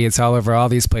D&B, it's all over all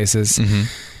these places.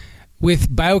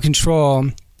 With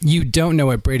biocontrol, you don't know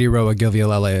what Bradyrhoa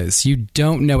gilviolella is. You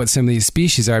don't know what some of these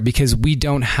species are because we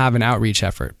don't have an outreach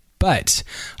effort. But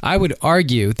I would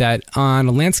argue that on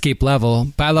a landscape level,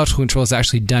 biological control has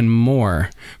actually done more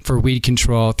for weed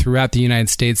control throughout the United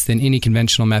States than any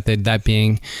conventional method, that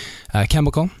being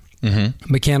chemical,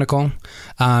 mechanical,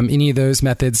 any of those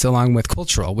methods, along with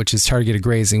cultural, which is targeted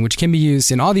grazing, which can be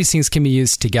used, and all these things can be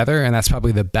used together, and that's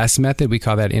probably the best method. We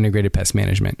call that integrated pest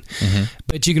management.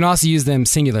 But you can also use them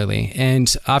singularly,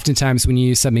 and oftentimes when you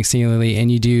use something singularly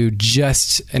and you do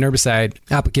just an herbicide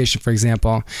application, for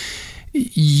example,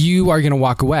 you are going to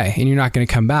walk away and you're not going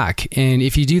to come back. And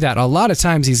if you do that, a lot of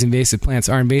times these invasive plants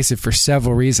are invasive for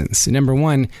several reasons. Number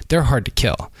one, they're hard to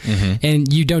kill.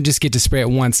 And you don't just get to spray it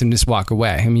once and just walk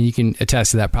away. I mean, you can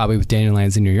attest to that probably with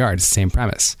dandelions in your yard. It's the same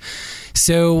premise.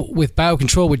 So with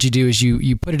biocontrol, what you do is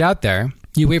you put it out there,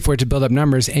 you wait for it to build up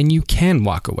numbers, and you can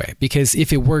walk away. Because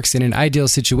if it works in an ideal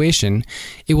situation,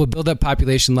 it will build up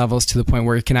population levels to the point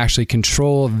where it can actually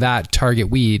control that target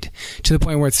weed to the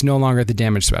point where it's no longer at the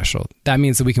damage threshold. That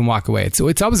means that we can walk away. So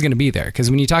it's always going to be there. Because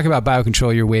when you talk about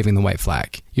biocontrol, you're waving the white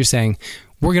flag. You're saying,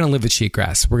 we're going to live with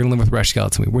cheatgrass. We're going to live with rush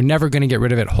skeleton weed. We're never going to get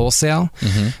rid of it wholesale,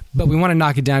 but we want to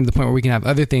knock it down to the point where we can have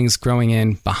other things growing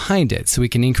in behind it so we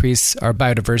can increase our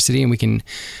biodiversity and we can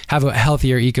have a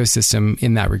healthier ecosystem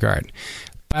in that regard.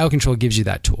 Biocontrol gives you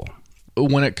that tool.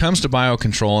 When it comes to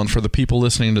biocontrol, and for the people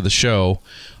listening to the show,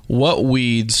 what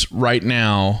weeds right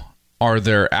now are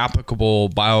there applicable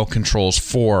biocontrols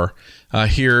for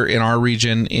here in our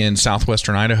region in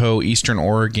southwestern Idaho, eastern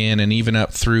Oregon, and even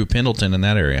up through Pendleton in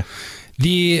that area?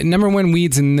 The number one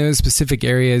weeds in those specific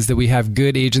areas that we have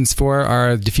good agents for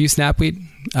are diffuse knapweed,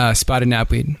 spotted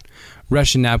knapweed,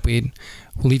 Russian knapweed,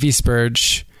 leafy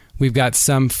spurge. We've got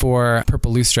some for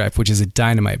purple loosestrife, which is a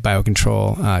dynamite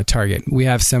biocontrol target. We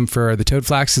have some for the toad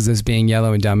flaxes, those being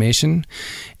yellow and Dalmatian.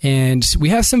 And we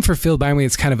have some for field bindweed.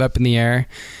 It's kind of up in the air.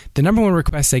 The number one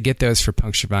request I get, though, is for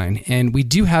puncture vine. And we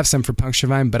do have some for puncture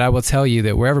vine, but I will tell you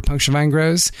that wherever puncture vine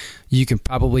grows, you can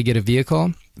probably get a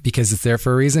vehicle. because it's there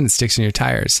for a reason. It sticks in your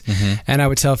tires. And I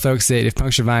would tell folks that if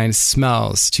puncture vine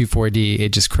smells 2,4-D,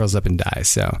 it just curls up and dies.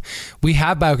 So we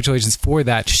have biocontrol agents for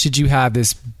that should you have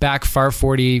this back far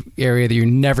 40 area that you're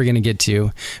never going to get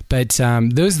to. But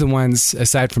those are the ones,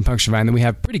 aside from puncture vine, that we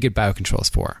have pretty good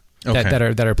biocontrols for that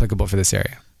are applicable for this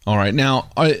area. All right. Now,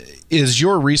 is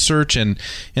your research and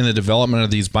in the development of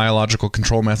these biological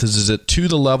control methods, is it to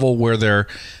the level where their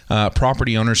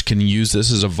property owners can use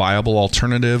this as a viable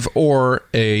alternative or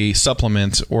a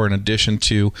supplement or an addition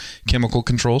to chemical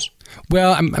controls?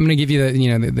 Well, I'm going to give you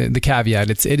the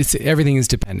caveat. It's everything is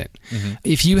dependent.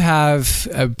 If you have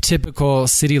a typical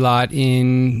city lot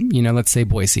in, let's say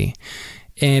Boise,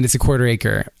 and it's a 1/4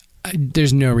 acre,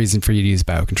 there's no reason for you to use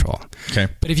biocontrol. Okay.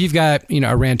 But if you've got,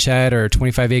 a ranchette or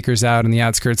 25 acres out in the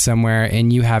outskirts somewhere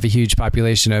and you have a huge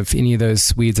population of any of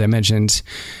those weeds I mentioned,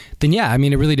 then yeah,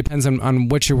 it really depends on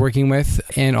what you're working with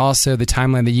and also the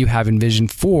timeline that you have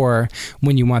envisioned for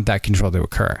when you want that control to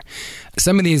occur.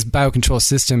 Some of these biocontrol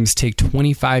systems take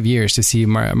 25 years to see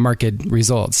market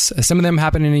results. Some of them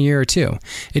happen in a year or two.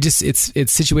 It's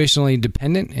situationally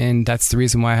dependent, and that's the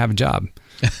reason why I have a job.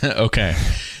 Okay.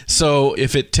 So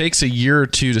if it takes a year or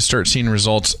two to start seeing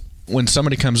results, when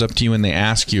somebody comes up to you and they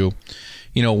ask you,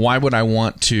 why would I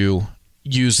want to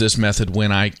use this method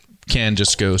when I can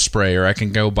just go spray, or I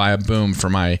can go buy a boom for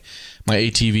my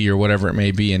ATV or whatever it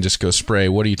may be and just go spray,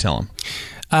 what do you tell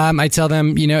them? I tell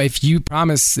them, if you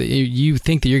promise that you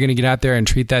think that you're going to get out there and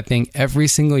treat that thing every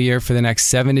single year for the next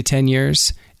 7 to 10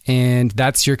 years, and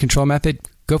that's your control method,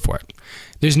 go for it.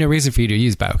 There's no reason for you to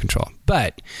use biocontrol.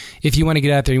 But if you want to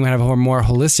get out there, you want to have a more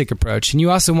holistic approach, and you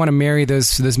also want to marry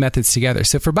those methods together.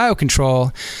 So for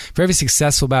biocontrol, for every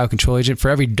successful biocontrol agent, for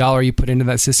every $1 you put into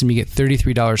that system, you get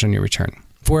 $33 on your return.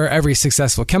 For every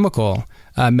successful chemical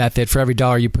method, for every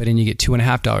 $1 you put in, you get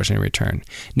 $2.50 in return.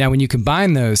 Now, when you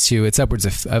combine those two, it's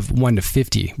upwards of 1 to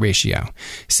 50 ratio.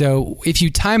 So if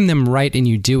you time them right and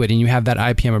you do it, and you have that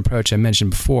IPM approach I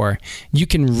mentioned before, you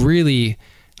can really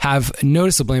have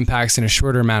noticeable impacts in a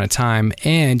shorter amount of time,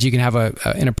 and you can have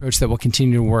an approach that will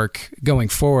continue to work going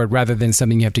forward rather than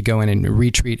something you have to go in and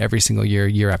retreat every single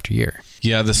year after year.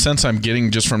 Yeah, the sense I'm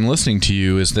getting just from listening to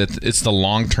you is that it's the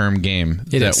long-term game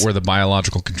where the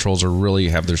biological controls really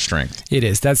have their strength. It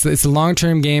is. It's the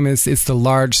long-term game. It's the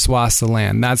large swaths of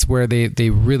land. That's where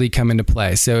they really come into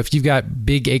play. So if you've got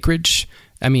big acreage,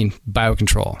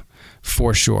 biocontrol.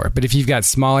 For sure. But if you've got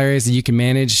small areas that you can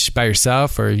manage by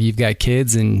yourself, or you've got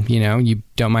kids and, you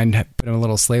don't mind putting a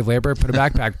little slave labor, put a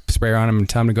backpack sprayer on them and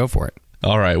tell them to go for it.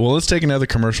 All right. Well, let's take another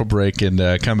commercial break and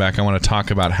come back. I want to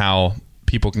talk about how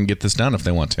people can get this done if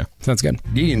they want to. Sounds good.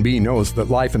 D&B knows that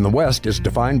life in the West is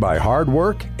defined by hard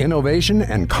work, innovation,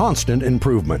 and constant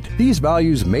improvement. These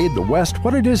values made the West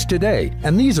what it is today,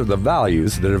 and these are the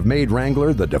values that have made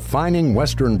Wrangler the defining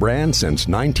Western brand since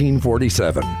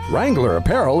 1947. Wrangler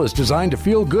apparel is designed to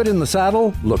feel good in the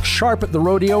saddle, look sharp at the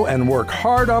rodeo, and work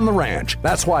hard on the ranch.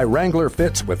 That's why Wrangler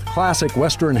fits with classic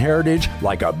Western heritage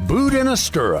like a boot in a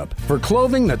stirrup. For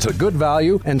clothing that's a good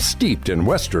value and steeped in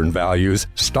Western values,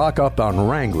 stock up on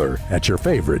Wrangler at your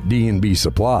favorite D&B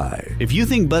supply. If you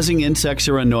think buzzing insects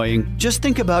are annoying, just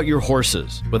think about your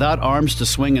horses. Without arms to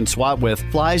swing and swat with,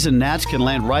 flies and gnats can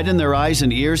land right in their eyes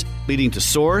and ears, leading to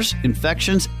sores,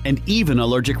 infections, and even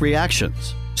allergic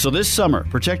reactions. So this summer,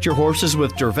 protect your horses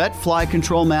with Dervet Fly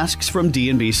Control Masks from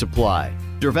D&B Supply.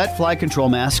 Dervet Fly Control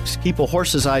Masks keep a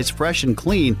horse's eyes fresh and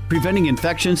clean, preventing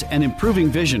infections and improving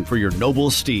vision for your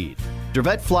noble steed.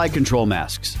 Dervet Fly Control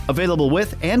Masks, available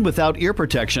with and without ear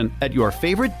protection at your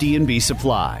favorite D&B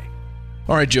Supply.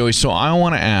 All right, Joey, so I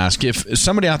want to ask, if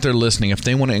somebody out there listening, if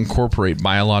they want to incorporate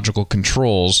biological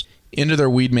controls into their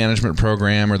weed management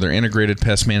program or their integrated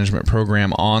pest management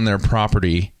program on their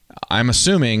property, I'm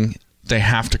assuming they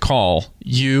have to call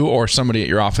you or somebody at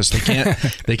your office.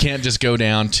 They can't just go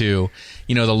down to,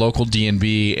 the local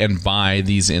D&B and buy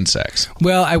these insects.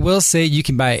 Well, I will say you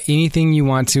can buy anything you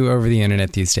want to over the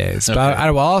internet these days. Okay. But I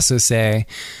will also say,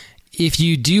 if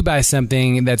you do buy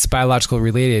something that's biological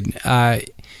related,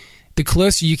 the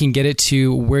closer you can get it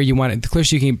to where you want it, the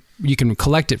closer you can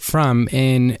collect it from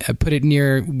and put it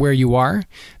near where you are,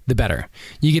 the better.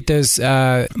 You get those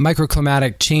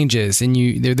microclimatic changes, and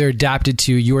they're adapted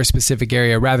to your specific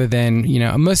area rather than,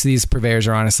 most of these purveyors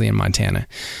are honestly in Montana,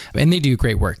 and they do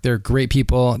great work. They're great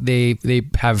people. They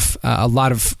have a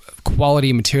lot of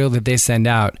quality material that they send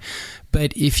out.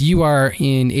 But if you are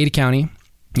in Ada County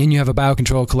and you have a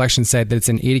biocontrol collection site that's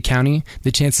in Ada County,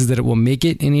 the chances that it will make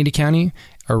it in Ada County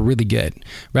are really good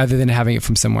rather than having it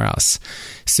from somewhere else.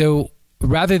 So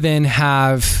rather than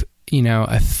have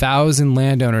 1,000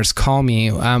 landowners call me,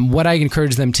 what I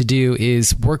encourage them to do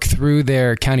is work through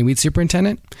their county weed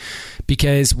superintendent,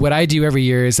 because what I do every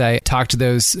year is I talk to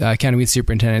those county weed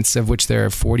superintendents, of which there are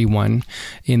 41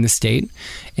 in the state,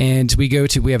 and we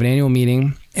have an annual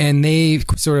meeting, and they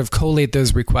sort of collate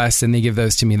those requests and they give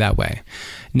those to me that way.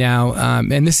 Now,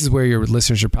 and this is where your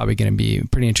listeners are probably going to be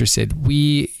pretty interested.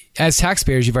 As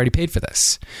taxpayers, you've already paid for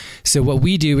this. So what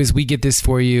we do is we get this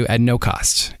for you at no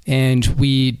cost. And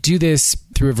we do this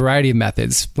through a variety of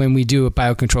methods. When we do a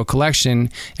biocontrol collection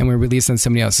and we release on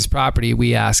somebody else's property,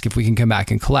 we ask if we can come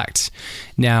back and collect.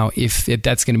 Now, if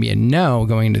that's going to be a no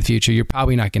going into the future, you're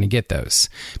probably not going to get those.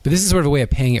 But this is sort of a way of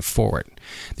paying it forward.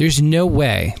 There's no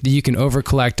way that you can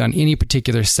over-collect on any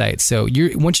particular site. So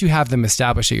once you have them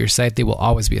established at your site, they will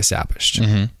always be established.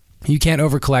 Mm-hmm. You can't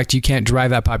over-collect. You can't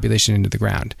drive that population into the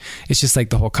ground. It's just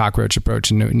like the whole cockroach approach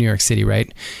in New York City,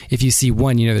 right? If you see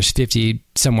one, there's 50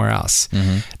 somewhere else.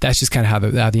 Mm-hmm. That's just kind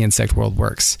of how the insect world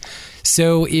works.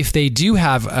 So if they do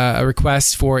have a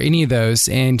request for any of those,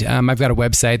 and I've got a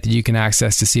website that you can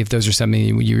access to see if those are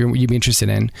something you'd be interested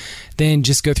in, then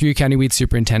just go through your county weed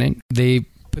superintendent. They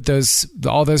put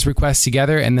all those requests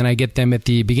together, and then I get them at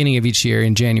the beginning of each year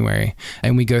in January,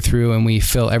 and we go through and we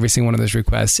fill every single one of those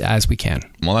requests as we can.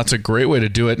 Well, that's a great way to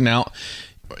do it. Now,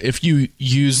 if you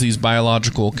use these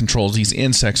biological controls, these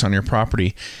insects on your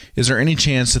property, is there any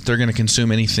chance that they're going to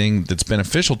consume anything that's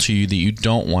beneficial to you that you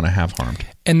don't want to have harmed?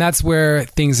 And that's where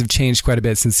things have changed quite a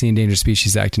bit since the Endangered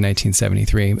Species Act in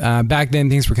 1973. Back then,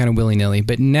 things were kind of willy-nilly,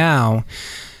 but now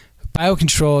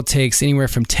biocontrol takes anywhere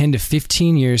from 10 to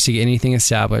 15 years to get anything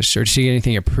established, or to get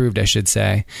anything approved, I should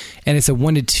say. And it's a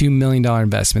 $1 to $2 million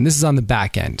investment. This is on the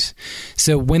back end.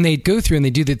 So when they go through and they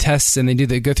do the tests and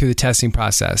they go through the testing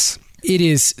process, it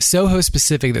is so host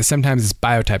specific that sometimes it's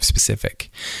biotype specific.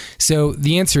 So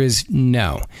the answer is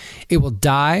no. It will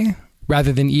die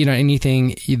rather than eat on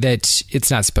anything that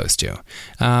it's not supposed to.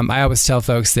 I always tell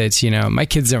folks that, my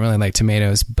kids don't really like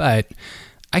tomatoes, but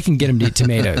I can get them to eat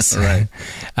tomatoes. Right.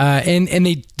 And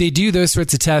they do those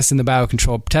sorts of tests in the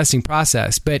biocontrol testing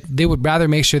process, but they would rather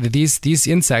make sure that these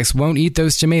insects won't eat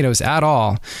those tomatoes at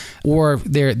all, or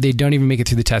they don't even make it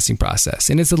through the testing process.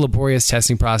 And it's a laborious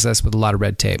testing process with a lot of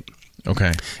red tape.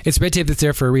 Okay. It's red tape that's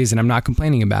there for a reason. I'm not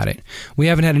complaining about it. We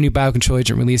haven't had a new biocontrol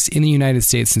agent released in the United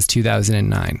States since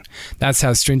 2009. That's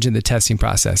how stringent the testing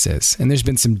process is. And there's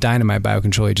been some dynamite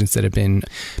biocontrol agents that have been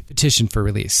petitioned for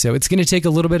release. So it's going to take a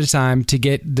little bit of time to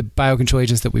get the biocontrol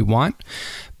agents that we want.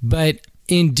 But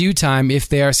in due time, if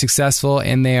they are successful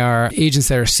and they are agents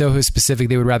that are so host specific,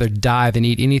 they would rather die than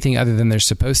eat anything other than they're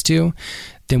supposed to,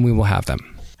 then we will have them.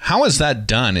 How is that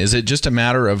done? Is it just a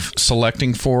matter of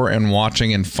selecting for and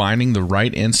watching and finding the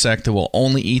right insect that will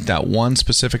only eat that one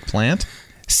specific plant?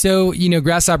 So,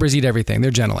 grasshoppers eat everything. They're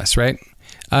generalists, right?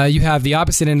 You have the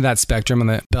opposite end of that spectrum on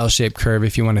the bell-shaped curve,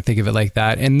 if you want to think of it like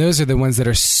that. And those are the ones that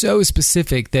are so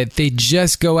specific that they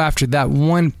just go after that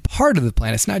one part of the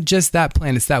plant. It's not just that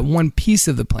plant. It's that one piece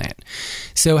of the plant.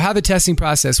 So how the testing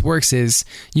process works is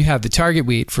you have the target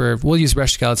weed we'll use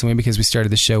Rush skeleton weed because we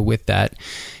started the show with that.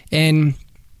 And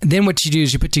then what you do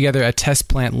is you put together a test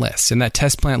plant list, and that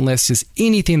test plant list is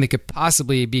anything that could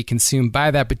possibly be consumed by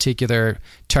that particular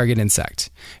target insect,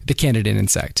 the candidate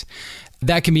insect.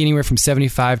 That can be anywhere from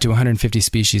 75 to 150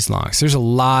 species long. So there's a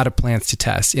lot of plants to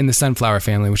test in the sunflower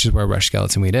family, which is where Rush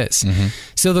skeleton weed is. Mm-hmm.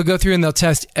 So they'll go through and they'll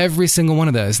test every single one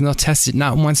of those, and they'll test it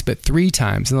not once but 3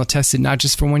 times, and they'll test it not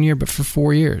just for 1 year but for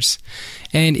 4 years.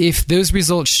 And if those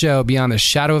results show beyond the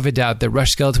shadow of a doubt that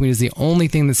Rush skeleton weed is the only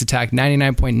thing that's attacked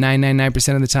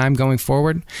 99.999% of the time going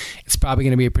forward, it's probably going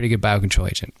to be a pretty good biocontrol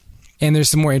agent. And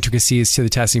there's some more intricacies to the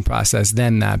testing process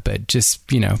than that, but just,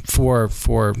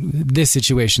 for this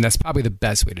situation, that's probably the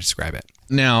best way to describe it.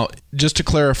 Now, just to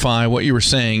clarify what you were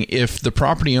saying, if the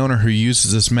property owner who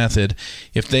uses this method,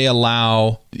 if they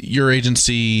allow your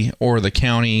agency or the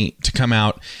county to come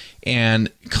out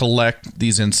and collect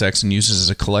these insects and use it as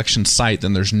a collection site,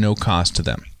 then there's no cost to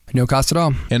them. No cost at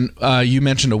all. And you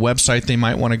mentioned a website they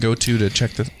might want to go to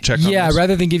check on this.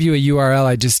 Rather than give you a URL,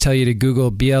 I just tell you to Google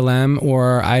BLM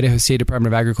or Idaho State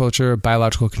Department of Agriculture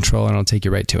biological control, and it'll take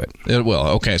you right to it. It will.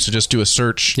 Okay, so just do a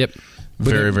search. Yep.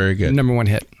 Very, very good. Number 1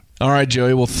 hit. All right,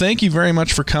 Joey. Well, thank you very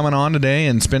much for coming on today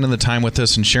and spending the time with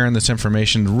us and sharing this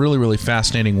information. Really, really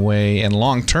fascinating way and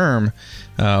long-term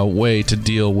way to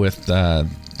deal with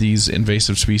these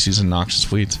invasive species and noxious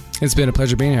weeds. It's been a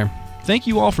pleasure being here. Thank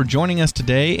you all for joining us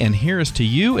today, and here's to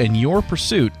you and your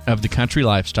pursuit of the country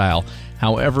lifestyle,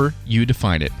 however you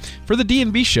define it. For the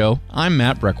D&B Show, I'm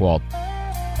Matt Breckwald.